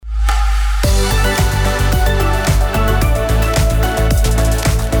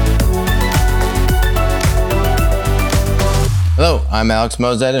I'm Alex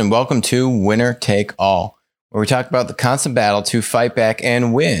Mozet, and welcome to Winner Take All, where we talk about the constant battle to fight back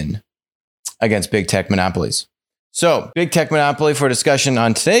and win against big tech monopolies. So, big tech monopoly for discussion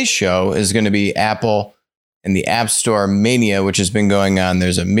on today's show is going to be Apple and the App Store mania, which has been going on.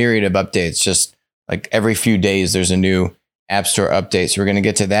 There's a myriad of updates. Just like every few days, there's a new App Store update. So we're going to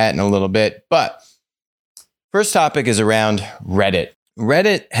get to that in a little bit. But first topic is around Reddit.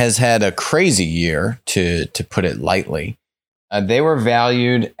 Reddit has had a crazy year, to put it lightly. They were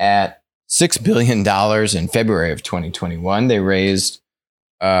valued at $6 billion in February of 2021. They raised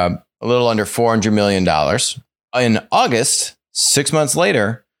a little under $400 million. In August, 6 months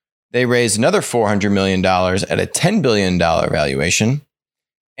later, they raised another $400 million at a $10 billion valuation.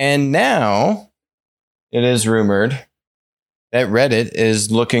 And now it is rumored that Reddit is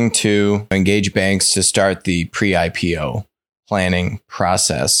looking to engage banks to start the pre-IPO planning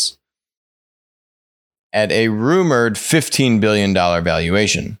process at a rumored $15 billion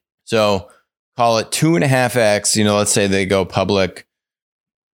valuation. So call it 2.5x. Let's say they go public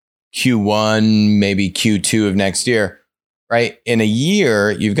Q1, maybe Q2 of next year, right? In a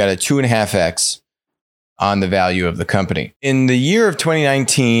year, you've got a 2.5x on the value of the company. In the year of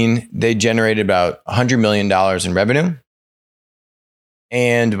 2019, they generated about $100 million in revenue.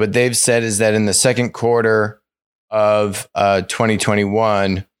 And what they've said is that in the second quarter of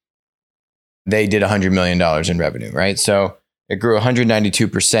 2021, they did $100 million in revenue, right? So it grew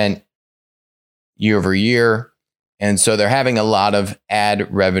 192% year over year. And so they're having a lot of ad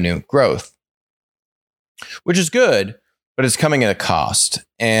revenue growth, which is good, but it's coming at a cost.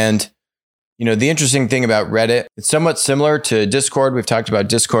 And, the interesting thing about Reddit, it's somewhat similar to Discord. We've talked about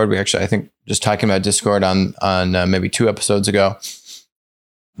Discord. We actually, I think, just talking about Discord on maybe 2 episodes ago,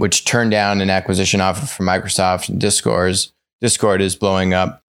 which turned down an acquisition offer from Microsoft, and Discord is blowing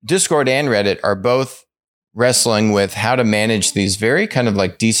up. Discord and Reddit are both wrestling with how to manage these very kind of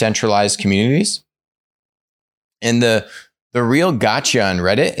like decentralized communities. And the real gotcha on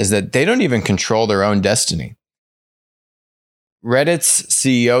Reddit is that they don't even control their own destiny. Reddit's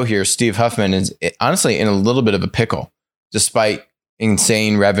CEO here, Steve Huffman, is honestly in a little bit of a pickle, despite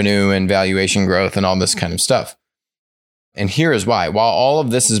insane revenue and valuation growth and all this kind of stuff. And here is why. While all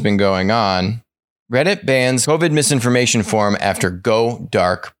of this has been going on, Reddit bans COVID misinformation forum after Go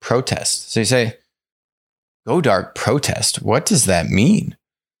Dark protest. So you say, Go Dark protest? What does that mean?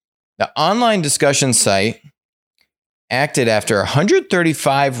 The online discussion site acted after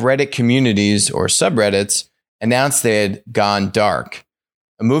 135 Reddit communities or subreddits announced they had gone dark,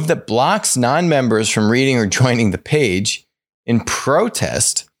 a move that blocks non-members from reading or joining the page in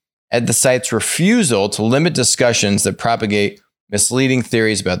protest at the site's refusal to limit discussions that propagate misleading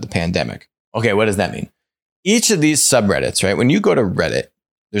theories about the pandemic. Okay, what does that mean? Each of these subreddits, right? When you go to Reddit,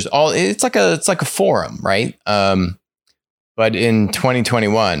 it's like a forum, right? But in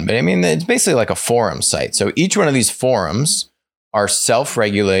 2021, it's basically like a forum site. So each one of these forums are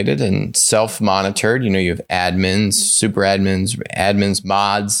self-regulated and self-monitored. You have admins, super admins,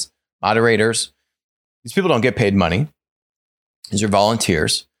 mods, moderators. These people don't get paid money. These are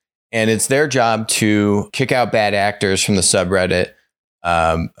volunteers. And it's their job to kick out bad actors from the subreddit.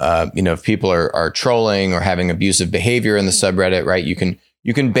 If people are trolling or having abusive behavior in the subreddit, right?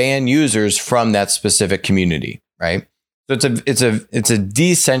 You can ban users from that specific community, right? So it's a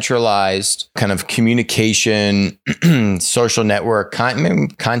decentralized kind of communication, social network,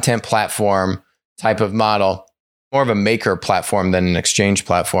 content platform type of model, more of a maker platform than an exchange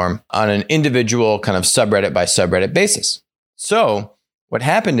platform on an individual kind of subreddit by subreddit basis. So what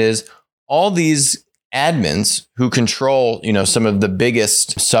happened is all these admins who control, some of the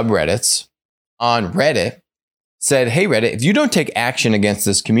biggest subreddits on Reddit said, hey, Reddit, if you don't take action against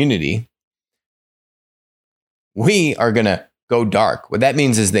this community, we are going to go dark. What that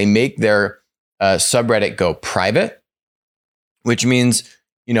means is they make their subreddit go private, which means,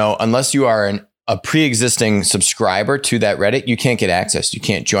 unless you are a pre-existing subscriber to that Reddit, you can't get access. You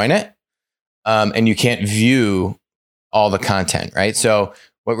can't join it. And you can't view all the content, right? So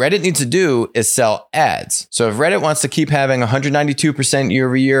what Reddit needs to do is sell ads. So if Reddit wants to keep having 192% year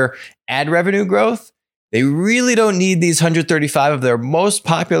over year ad revenue growth, they really don't need these 135 of their most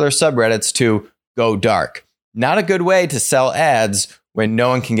popular subreddits to go dark. Not a good way to sell ads when no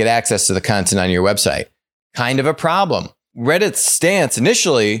one can get access to the content on your website. Kind of a problem. Reddit's stance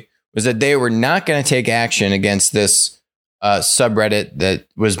initially was that they were not going to take action against this subreddit that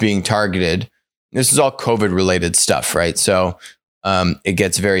was being targeted. This is all COVID related stuff, right? So it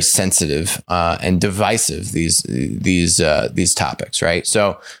gets very sensitive and divisive, these topics, right?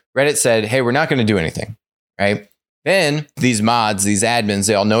 So Reddit said, hey, we're not going to do anything, right? Then these mods, these admins,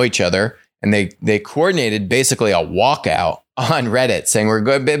 they all know each other, and they coordinated basically a walkout on Reddit saying we're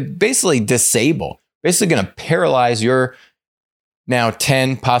going to basically disable, basically going to paralyze your now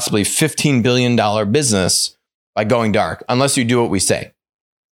 10, possibly $15 billion business by going dark, unless you do what we say.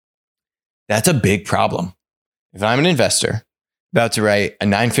 That's a big problem. If I'm an investor about to write a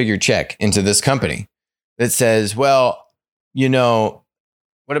 9-figure check into this company that says, well,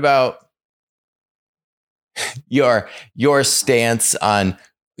 what about your stance on,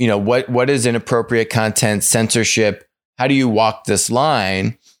 what is inappropriate content, censorship? How do you walk this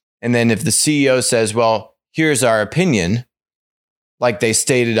line? And then if the CEO says, well, here's our opinion, like they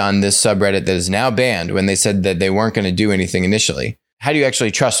stated on this subreddit that is now banned when they said that they weren't going to do anything initially, how do you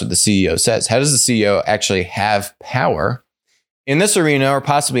actually trust what the CEO says? How does the CEO actually have power in this arena or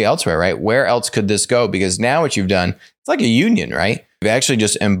possibly elsewhere, right? Where else could this go? Because now what you've done, it's like a union, right? You've actually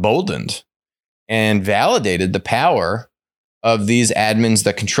just emboldened and validated the power of these admins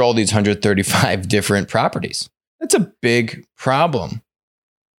that control these 135 different properties. That's a big problem.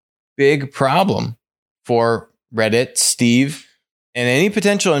 Big problem for Reddit, Steve, and any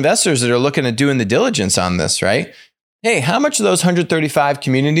potential investors that are looking at doing the diligence on this, right? Hey, how much of those 135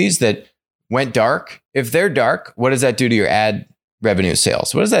 communities that went dark, if they're dark, what does that do to your ad revenue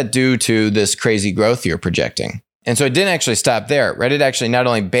sales? What does that do to this crazy growth you're projecting? And so it didn't actually stop there. Reddit actually not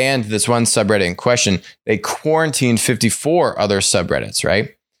only banned this one subreddit in question, they quarantined 54 other subreddits,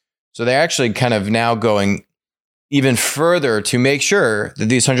 right? So they're actually kind of now going even further to make sure that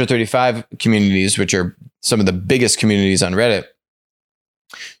these 135 communities, which are some of the biggest communities on Reddit,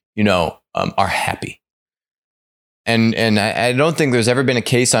 are happy. And I don't think there's ever been a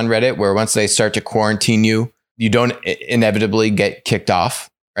case on Reddit where once they start to quarantine you, you don't inevitably get kicked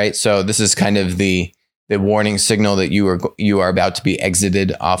off, right? So this is kind of the warning signal that you are about to be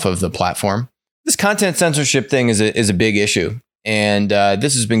exited off of the platform. This content censorship thing is a big issue, and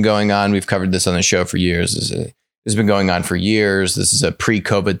this has been going on. We've covered this on the show for years. This has been going on for years. This is a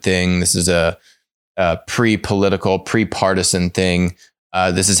pre-COVID thing. This is a pre-political, pre-partisan thing.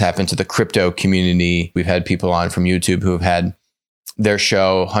 This has happened to the crypto community. We've had people on from YouTube who have had their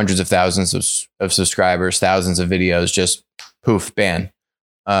show, hundreds of thousands of subscribers, thousands of videos, just poof, banned,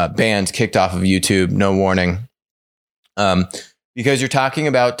 kicked off of YouTube, no warning. Because you're talking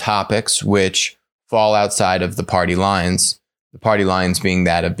about topics which fall outside of the party lines being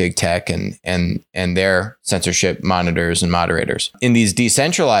that of big tech and their censorship monitors and moderators. In these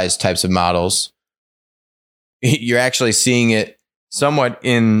decentralized types of models, you're actually seeing it somewhat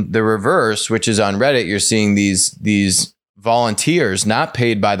in the reverse, which is on Reddit. You're seeing these volunteers not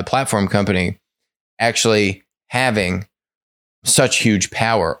paid by the platform company actually having such huge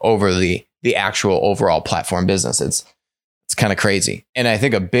power over the actual overall platform business. It's kind of crazy. And I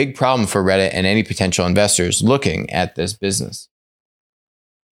think a big problem for Reddit and any potential investors looking at this business.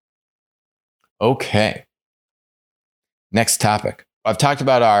 Okay. Next topic. I've talked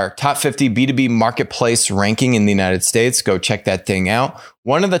about our top 50 B2B marketplace ranking in the United States. Go check that thing out.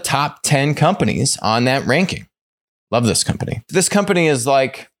 One of the top 10 companies on that ranking. Love this company. This company is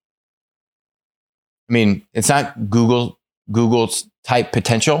it's not Google's type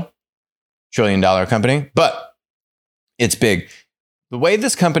potential, $1 trillion company, but it's big. The way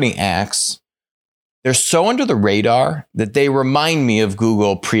this company acts, they're so under the radar that they remind me of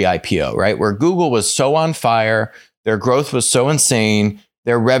Google pre-IPO, right? Where Google was so on fire, their growth was so insane,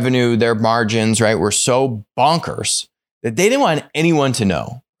 their revenue, their margins, right, were so bonkers that they didn't want anyone to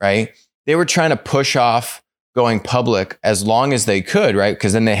know, right? They were trying to push off going public as long as they could, right?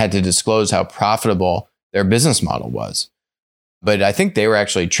 Because then they had to disclose how profitable their business model was. But I think they were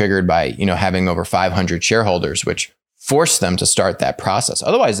actually triggered by, having over 500 shareholders, which forced them to start that process.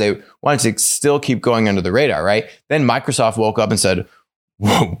 Otherwise, they wanted to still keep going under the radar, right? Then Microsoft woke up and said,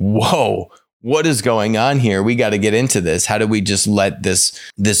 whoa, what is going on here? We got to get into this. How do we just let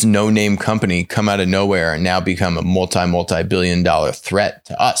this no-name company come out of nowhere and now become a multi-billion-dollar threat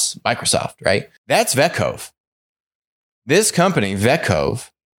to us, Microsoft, right? That's Vetcove. This company,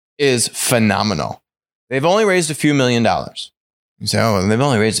 Vetcove, is phenomenal. They've only raised a few $1 million. You say, oh, they've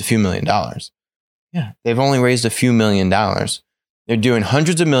only raised a few $1 million. Yeah, they've only raised a few $1 million. They're doing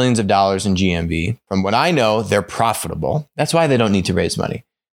hundreds of millions of dollars in GMV. From what I know, they're profitable. That's why they don't need to raise money.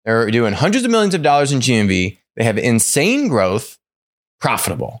 They're doing hundreds of millions of dollars in GMV. They have insane growth,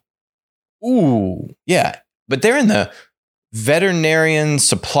 profitable. Ooh, yeah. But they're in the veterinarian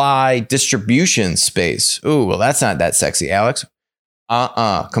supply distribution space. Ooh, well, that's not that sexy, Alex.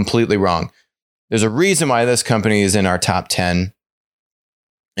 Completely wrong. There's a reason why this company is in our top 10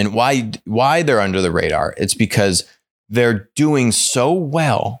 and why they're under the radar. It's because they're doing so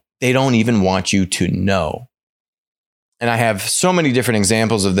well, they don't even want you to know. And I have so many different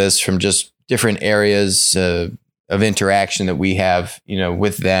examples of this from just different areas, of interaction that we have,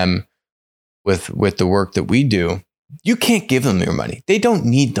 with them, with the work that we do, you can't give them your money. They don't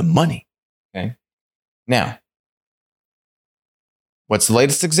need the money. Okay. Now, what's the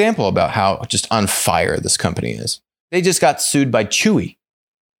latest example about how just on fire this company is? They just got sued by Chewy.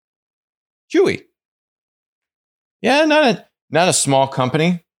 Chewy. Yeah, not a small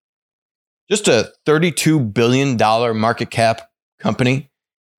company. Just a $32 billion market cap company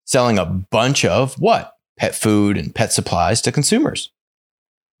selling a bunch of what? Pet food and pet supplies to consumers.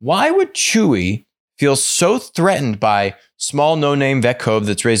 Why would Chewy feel so threatened by small no-name Vetcove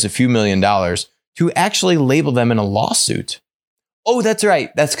that's raised a few $1 million to actually label them in a lawsuit? Oh, that's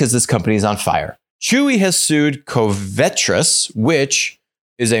right. That's because this company is on fire. Chewy has sued Covetrus, which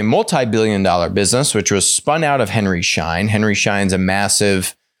is a multi-billion-dollar business, which was spun out of Henry Schein. Henry Schein's a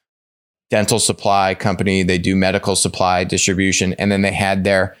massive dental supply company. They do medical supply distribution. And then they had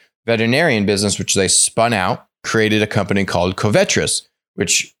their veterinarian business, which they spun out, created a company called Covetrus,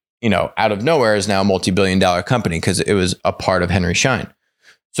 which, out of nowhere is now a multi-billion-dollar company because it was a part of Henry Schein.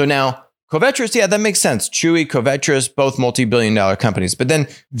 So now Covetrus, yeah, that makes sense. Chewy, Covetrus, both multi-billion-dollar companies. But then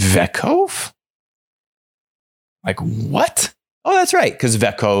Vetcove? Like what? Oh, that's right. Because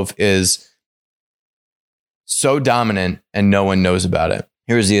Vetcove is so dominant and no one knows about it.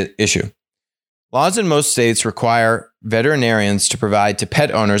 Here's the issue. Laws in most states require veterinarians to provide to pet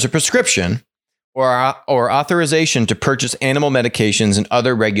owners a prescription or authorization to purchase animal medications and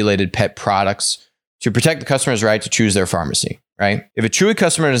other regulated pet products to protect the customer's right to choose their pharmacy, right? If a Chewy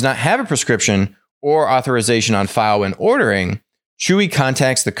customer does not have a prescription or authorization on file when ordering, Chewy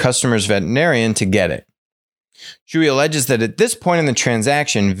contacts the customer's veterinarian to get it. Chewy alleges that at this point in the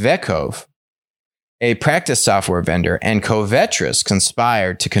transaction, Vetcove, a practice software vendor, and Covetrus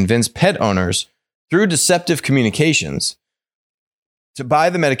conspired to convince pet owners through deceptive communications to buy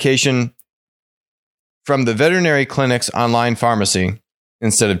the medication from the veterinary clinic's online pharmacy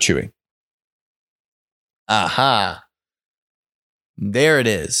instead of Chewy. Aha. There it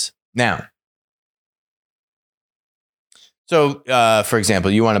is. Now, so for example,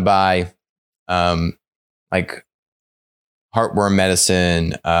 you want to buy like heartworm medicine,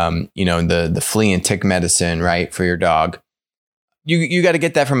 the flea and tick medicine, right, for your dog. You got to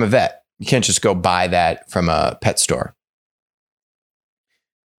get that from a vet. You can't just go buy that from a pet store.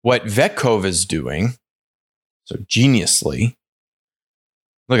 What Vetcove is doing, so geniusly,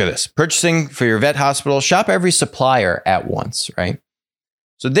 look at this. Purchasing for your vet hospital, shop every supplier at once, right?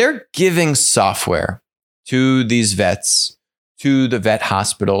 So they're giving software to these vets, to the vet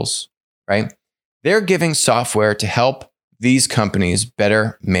hospitals, right? They're giving software to help these companies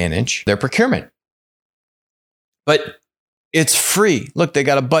better manage their procurement. But it's free. Look, they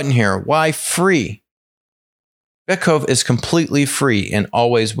got a button here. Why free? Vetcove is completely free and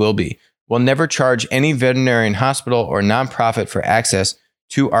always will be. We'll never charge any veterinarian hospital or nonprofit for access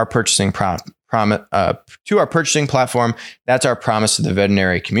to our purchasing platform. That's our promise to the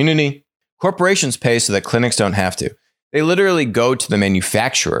veterinary community. Corporations pay so that clinics don't have to. They literally go to the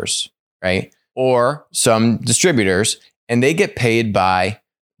manufacturers, right? Or some distributors, and they get paid by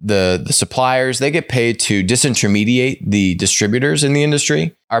the suppliers. They get paid to disintermediate the distributors in the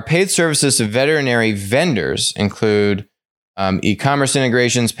industry. Our paid services to veterinary vendors include e-commerce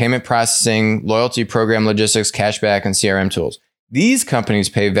integrations, payment processing, loyalty program logistics, cashback, and CRM tools. These companies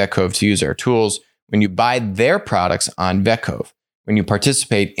pay Vetcove to use our tools when you buy their products on Vetcove, when you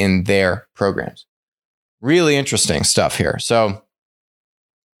participate in their programs. Really interesting stuff here. So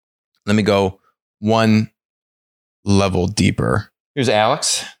let me go one level deeper. Here's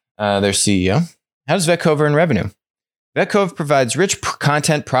Alex, their CEO. How does Vetcove earn revenue? Vetcove provides rich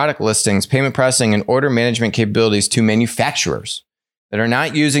content, product listings, payment processing, and order management capabilities to manufacturers that are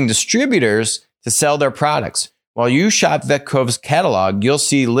not using distributors to sell their products. While you shop Vetcove's catalog, you'll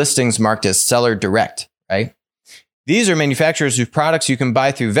see listings marked as seller direct, right? These are manufacturers whose products you can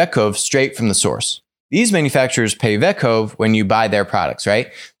buy through Vetcove straight from the source. These manufacturers pay Vetcove when you buy their products,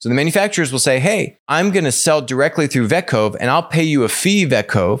 right? So the manufacturers will say, hey, I'm going to sell directly through Vetcove and I'll pay you a fee,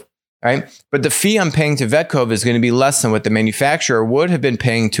 Vetcove, right? But the fee I'm paying to Vetcove is going to be less than what the manufacturer would have been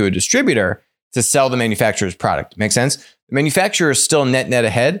paying to a distributor to sell the manufacturer's product. Make sense? The manufacturer is still net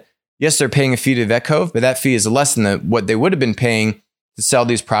ahead. Yes, they're paying a fee to Vetcove, but that fee is less than what they would have been paying to sell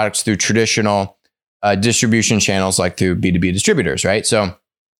these products through traditional distribution channels like through B2B distributors, right? So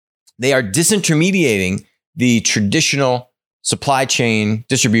they are disintermediating the traditional supply chain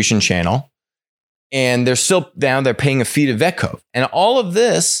distribution channel, and they're paying a fee to Vetcove. And all of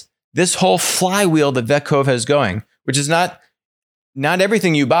this whole flywheel that Vetcove has going, which is not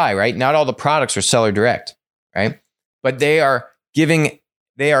everything you buy, right? Not all the products are seller direct, right? But they are giving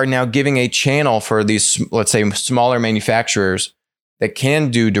they are now giving a channel for these, let's say, smaller manufacturers that can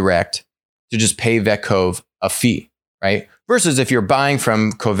do direct to just pay Vetcove a fee, right? Versus if you're buying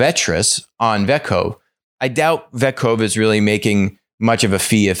from Covetrus on Vetcove, I doubt Vetcove is really making much of a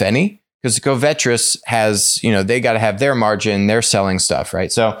fee, if any, because Covetrus has, they got to have their margin, they're selling stuff,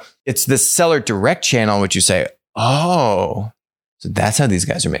 right? So it's the seller direct channel, which you say, oh, so that's how these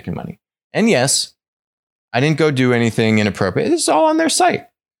guys are making money. And yes, I didn't go do anything inappropriate. It's all on their site.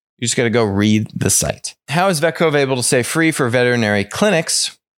 You just got to go read the site. How is Vetcove able to say free for veterinary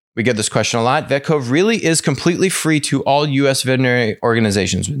clinics? We get this question a lot. Vetcove really is completely free to all U.S. veterinary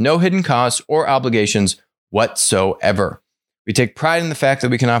organizations with no hidden costs or obligations whatsoever. We take pride in the fact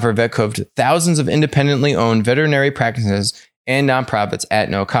that we can offer Vetcove to thousands of independently owned veterinary practices and nonprofits at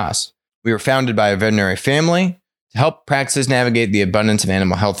no cost. We were founded by a veterinary family to help practices navigate the abundance of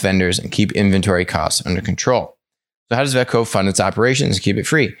animal health vendors and keep inventory costs under control. So how does Vetcove fund its operations and keep it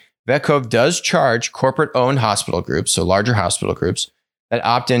free? Vetcove does charge corporate-owned hospital groups, so larger hospital groups, that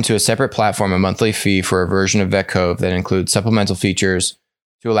opt into a separate platform a monthly fee for a version of Vetcove that includes supplemental features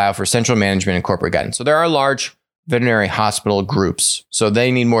to allow for central management and corporate guidance. So there are large veterinary hospital groups, so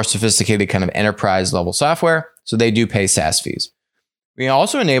they need more sophisticated kind of enterprise-level software, so they do pay SaaS fees. We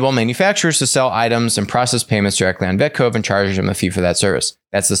also enable manufacturers to sell items and process payments directly on Vetcove and charge them a fee for that service.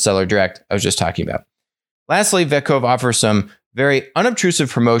 That's the seller direct I was just talking about. Lastly, Vetcove offers some very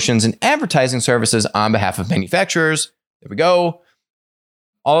unobtrusive promotions and advertising services on behalf of manufacturers. There we go.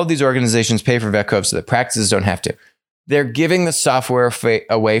 All of these organizations pay for Vetcove so that practices don't have to. They're giving the software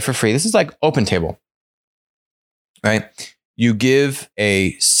away for free. This is like OpenTable, right? You give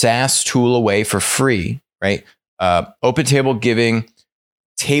a SaaS tool away for free, right? OpenTable giving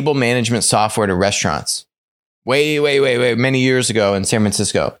table management software to restaurants way many years ago in San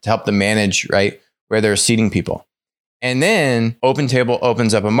Francisco to help them manage, right, where they're seating people. And then OpenTable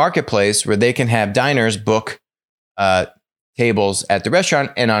opens up a marketplace where they can have diners book tables at the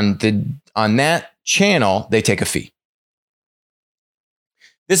restaurant, and on that channel they take a fee.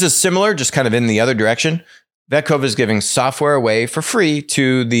 This is similar, just kind of in the other direction. Vetcove is giving software away for free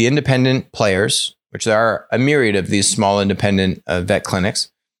to the independent players, which there are a myriad of these small independent vet clinics.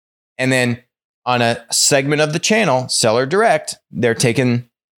 And then on a segment of the channel, seller direct, they're taking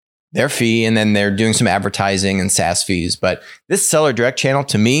their fee and then they're doing some advertising and SaaS fees. But this seller direct channel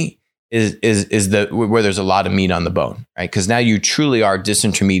to me is the where there's a lot of meat on the bone, right? Because now you truly are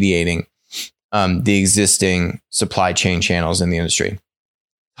disintermediating the existing supply chain channels in the industry.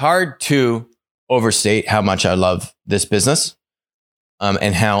 Hard to overstate how much I love this business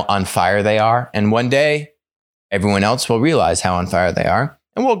and how on fire they are. And one day, everyone else will realize how on fire they are.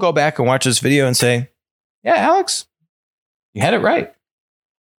 And we'll go back and watch this video and say, yeah, Alex, you had it right.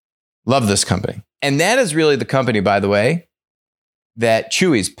 Love this company. And that is really the company, by the way, that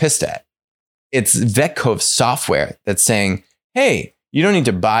Chewy's pissed at. It's Vetcove software that's saying, hey, you don't need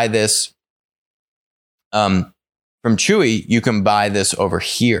to buy this from Chewy. You can buy this over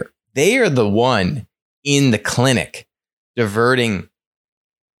here. They are the one in the clinic diverting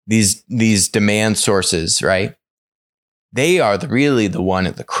these demand sources, right? They are really the one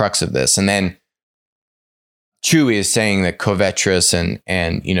at the crux of this. And then Chewy is saying that Covetrus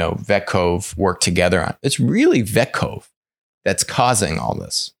and Vetcove work together on. It's really Vetcove that's causing all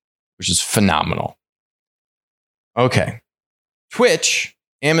this, which is phenomenal. Okay. Twitch,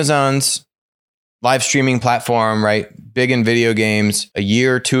 Amazon's live streaming platform, right? Big in video games. A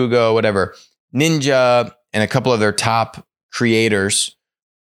year or two ago, whatever, Ninja and a couple of their top creators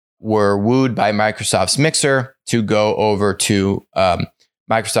were wooed by Microsoft's Mixer to go over to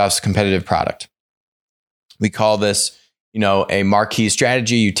Microsoft's competitive product. We call this, a marquee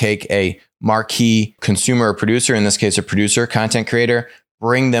strategy. You take a marquee consumer or producer, in this case, a producer, content creator,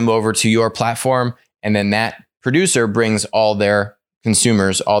 bring them over to your platform, and then that producer brings all their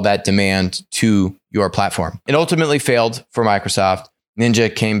consumers, all that demand to your platform. It ultimately failed for Microsoft.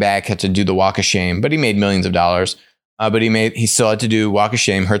 Ninja came back, had to do the walk of shame, but he made millions of dollars. But he still had to do walk of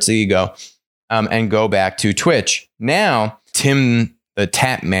shame, hurts the ego, and go back to Twitch. Now, Tim the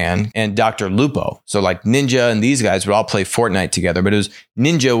Tap Man and Dr. Lupo. So like Ninja and these guys would all play Fortnite together, but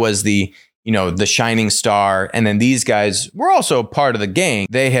Ninja was the shining star. And then these guys were also part of the gang.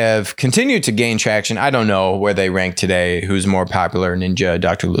 They have continued to gain traction. I don't know where they rank today, who's more popular, Ninja,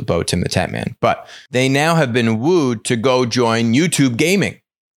 Dr. Lupo, Tim the Tap Man. But they now have been wooed to go join YouTube Gaming.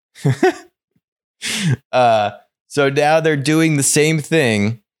 So now they're doing the same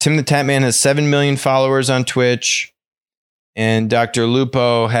thing. Tim the Tap Man has 7 million followers on Twitch. And Dr.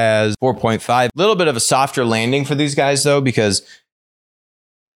 Lupo has 4.5. A little bit of a softer landing for these guys, though, because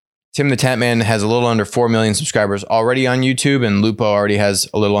Tim the Tatman has a little under 4 million subscribers already on YouTube, and Lupo already has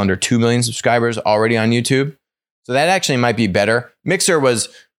a little under 2 million subscribers already on YouTube. So that actually might be better. Mixer was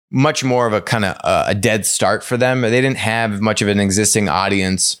much more of a kind of a dead start for them. They didn't have much of an existing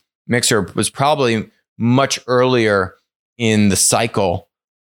audience. Mixer was probably much earlier in the cycle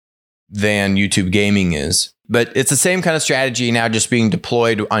than YouTube gaming is. But it's the same kind of strategy now just being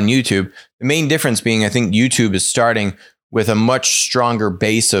deployed on YouTube. The main difference being I think YouTube is starting with a much stronger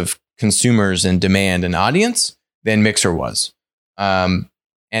base of consumers and demand and audience than Mixer was. And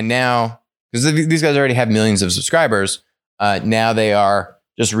now, because these guys already have millions of subscribers, now they are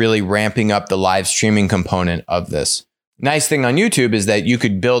just really ramping up the live streaming component of this. Nice thing on YouTube is that you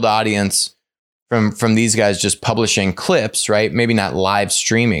could build audience from these guys just publishing clips, right? Maybe not live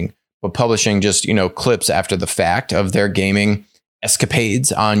streaming, but publishing just, clips after the fact of their gaming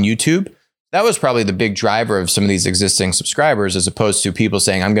escapades on YouTube. That was probably the big driver of some of these existing subscribers, as opposed to people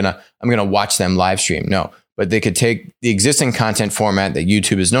saying, I'm gonna watch them live stream. No, but they could take the existing content format that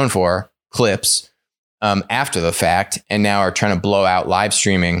YouTube is known for, clips, after the fact, and now are trying to blow out live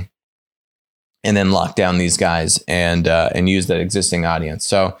streaming and then lock down these guys and use that existing audience.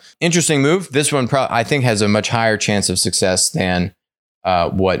 So interesting move. This one I think has a much higher chance of success than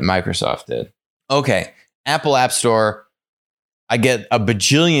what Microsoft did. Okay, Apple App Store. I get a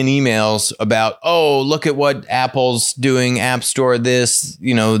bajillion emails about, oh, look at what Apple's doing, App Store, this,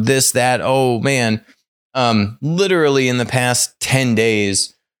 this, that. Oh, man. Literally in the past 10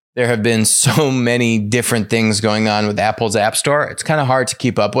 days, there have been so many different things going on with Apple's App Store. It's kind of hard to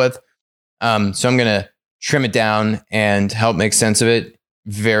keep up with. So I'm going to trim it down and help make sense of it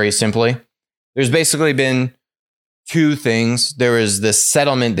very simply. There's basically been two things. There was this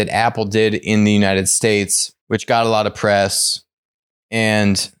settlement that Apple did in the United States, which got a lot of press.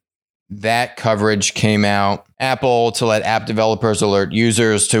 And that coverage came out. Apple to let app developers alert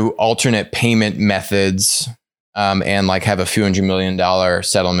users to alternate payment methods and have a few $100 million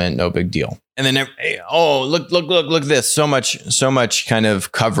settlement. No big deal. And then, oh, look at this. So much kind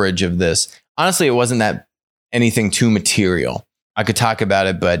of coverage of this. Honestly, it wasn't that anything too material. I could talk about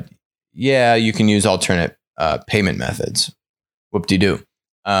it, but yeah, you can use alternate payment methods. Whoop-de-doo.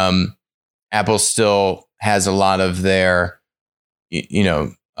 Apple still has a lot of their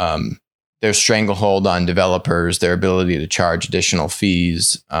their stranglehold on developers, their ability to charge additional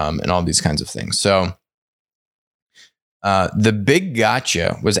fees, and all these kinds of things. So the big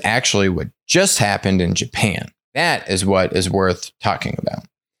gotcha was actually what just happened in Japan. That is what is worth talking about.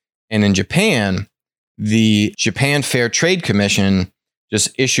 And in Japan, the Japan Fair Trade Commission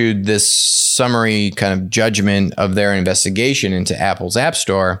just issued this summary kind of judgment of their investigation into Apple's App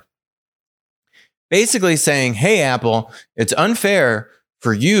Store, basically saying, hey, Apple, it's unfair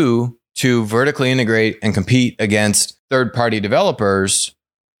for you to vertically integrate and compete against third-party developers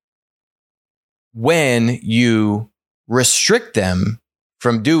when you restrict them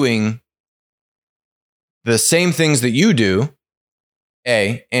from doing the same things that you do,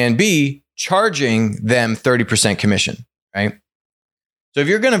 A, and B, charging them 30% commission, right? So if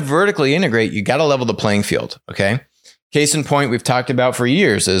you're going to vertically integrate, you got to level the playing field, okay? Case in point, we've talked about for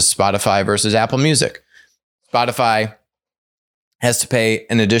years is Spotify versus Apple Music. Spotify has to pay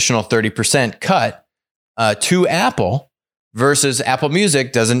an additional 30% cut to Apple versus Apple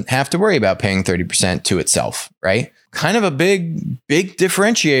Music doesn't have to worry about paying 30% to itself, right? Kind of a big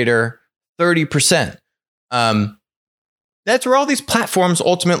differentiator, 30%. That's where all these platforms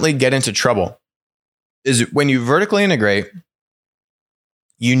ultimately get into trouble, is when you vertically integrate,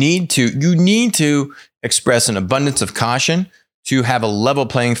 you need to express an abundance of caution to have a level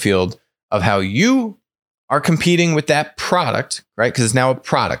playing field of how you are competing with that product, right? Because it's now a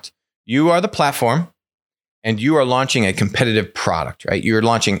product. You are the platform and you are launching a competitive product, right? You're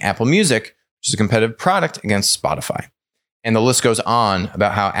launching Apple Music, which is a competitive product, against Spotify. And the list goes on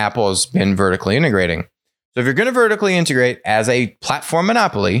about how Apple has been vertically integrating. So if you're going to vertically integrate as a platform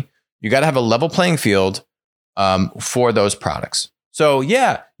monopoly, you got to have a level playing field for those products. So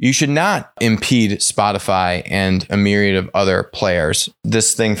yeah, you should not impede Spotify and a myriad of other players.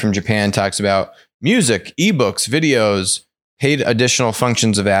 This thing from Japan talks about music, ebooks, videos, paid additional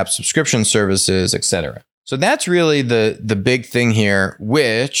functions of apps, subscription services, etc. So that's really the big thing here,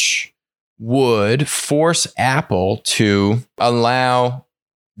 which would force Apple to allow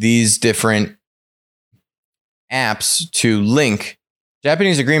these different apps to link.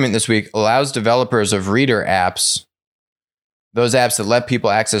 Japanese agreement this week allows developers of reader apps, those apps that let people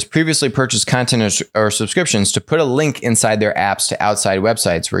access previously purchased content or subscriptions, to put a link inside their apps to outside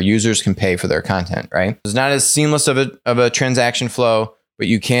websites where users can pay for their content, right? It's not as seamless of a transaction flow, but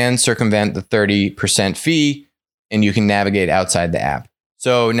you can circumvent the 30% fee and you can navigate outside the app.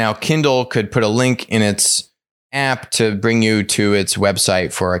 So now Kindle could put a link in its app to bring you to its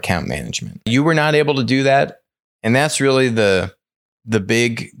website for account management. You were not able to do that. And that's really the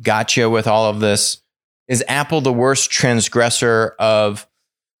big gotcha with all of this. Is Apple the worst transgressor of,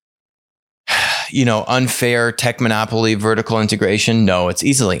 unfair tech monopoly vertical integration? No, it's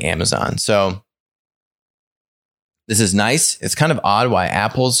easily Amazon. So this is nice. It's kind of odd why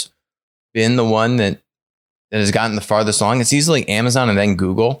Apple's been the one that has gotten the farthest along. It's easily Amazon and then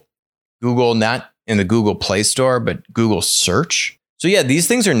Google. Google, not in the Google Play Store, but Google Search. So yeah, these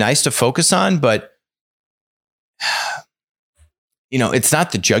things are nice to focus on, but it's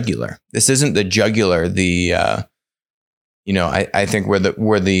not the jugular. This isn't the jugular. I think where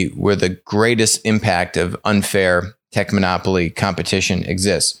the greatest impact of unfair tech monopoly competition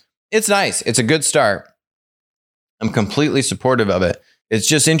exists. It's nice. It's a good start. I'm completely supportive of it. It's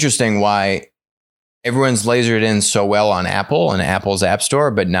just interesting why everyone's lasered in so well on Apple and Apple's App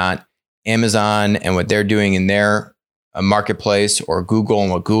Store, but not Amazon and what they're doing in their marketplace, or Google and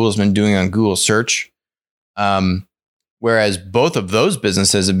what Google's been doing on Google Search. Whereas both of those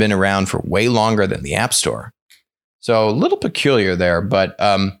businesses have been around for way longer than the App Store. So a little peculiar there, but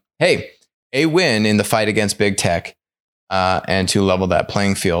hey, a win in the fight against big tech and to level that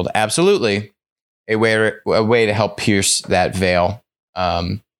playing field. Absolutely a way to help pierce that veil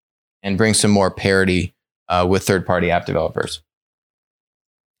and bring some more parity with third-party app developers.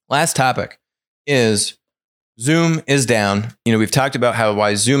 Last topic is Zoom is down. We've talked about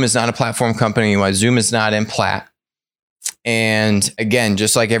why Zoom is not a platform company, why Zoom is not in Plaid. And again,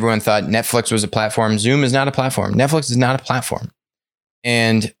 just like everyone thought Netflix was a platform, Zoom is not a platform. Netflix is not a platform.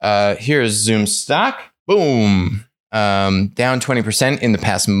 And here's Zoom stock. Boom. Down 20% in the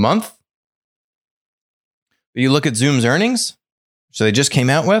past month. But you look at Zoom's earnings, so they just came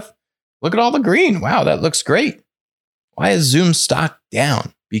out with, look at all the green. Wow, that looks great. Why is Zoom stock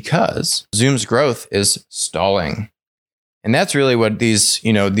down? Because Zoom's growth is stalling. And that's really what these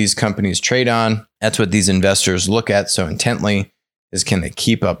companies trade on. That's what these investors look at so intently, is can they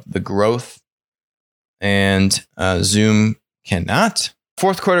keep up the growth? And Zoom cannot.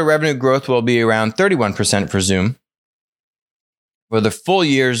 Fourth quarter revenue growth will be around 31% for Zoom. For the full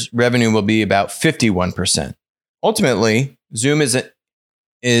year's revenue will be about 51%. Ultimately, Zoom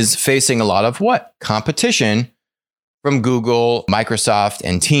is facing a lot of what? Competition from Google, Microsoft,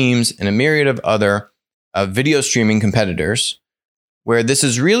 and Teams, and a myriad of other video streaming competitors, where this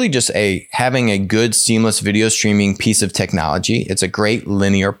is really just having a good, seamless video streaming piece of technology. It's a great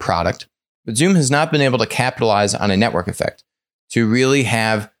linear product, but Zoom has not been able to capitalize on a network effect to really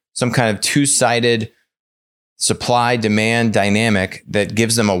have some kind of two-sided supply-demand dynamic that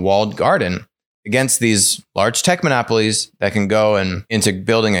gives them a walled garden against these large tech monopolies that can go into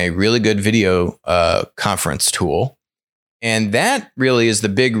building a really good video conference tool. And that really is the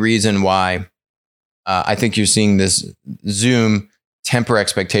big reason why I think you're seeing this Zoom temper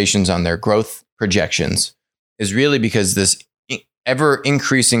expectations on their growth projections, is really because this ever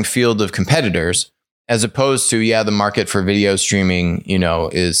increasing field of competitors, as opposed to, the market for video streaming,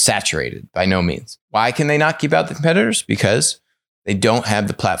 is saturated by no means. Why can they not keep out the competitors? Because they don't have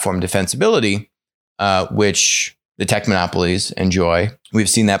the platform defensibility, which the tech monopolies enjoy. We've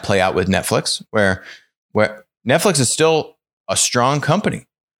seen that play out with Netflix, where Netflix is still a strong company,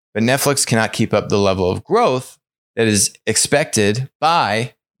 but Netflix cannot keep up the level of growth that is expected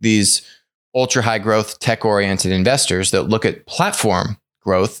by these ultra high growth tech oriented investors that look at platform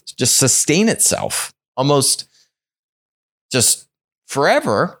growth just sustain itself almost just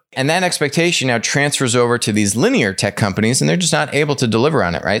forever. And that expectation now transfers over to these linear tech companies, and they're just not able to deliver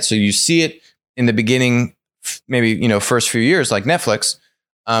on it, right? So you see it in the beginning, maybe, first few years like Netflix,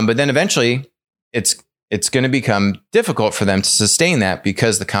 but then eventually it's going to become difficult for them to sustain that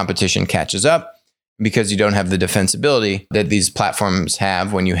because the competition catches up, because you don't have the defensibility that these platforms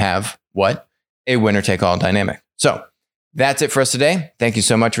have when you have a winner take all dynamic. So that's it for us today. Thank you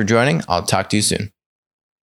so much for joining. I'll talk to you soon.